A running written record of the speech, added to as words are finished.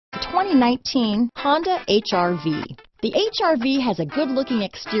2019 Honda HR-V. The HR-V has a good-looking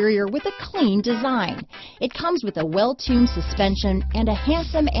exterior with a clean design. It comes with a well-tuned suspension and a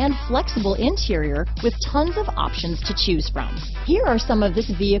handsome and flexible interior with tons of options to choose from. Here are some of this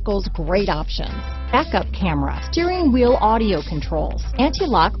vehicle's great options: backup camera, steering wheel audio controls,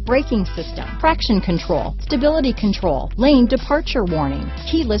 anti-lock braking system, traction control, stability control, lane departure warning,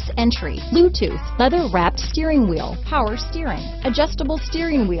 keyless entry, Bluetooth, leather-wrapped steering wheel, power steering, adjustable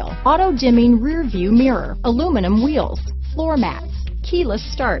steering wheel, auto-dimming rear view mirror, aluminum wheels, floor mats, keyless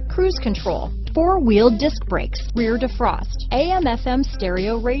start, cruise control, four-wheel disc brakes, rear defrost, AM/FM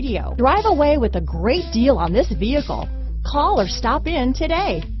stereo radio. Drive away with a great deal on this vehicle. Call or stop in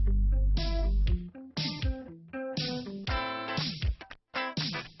today.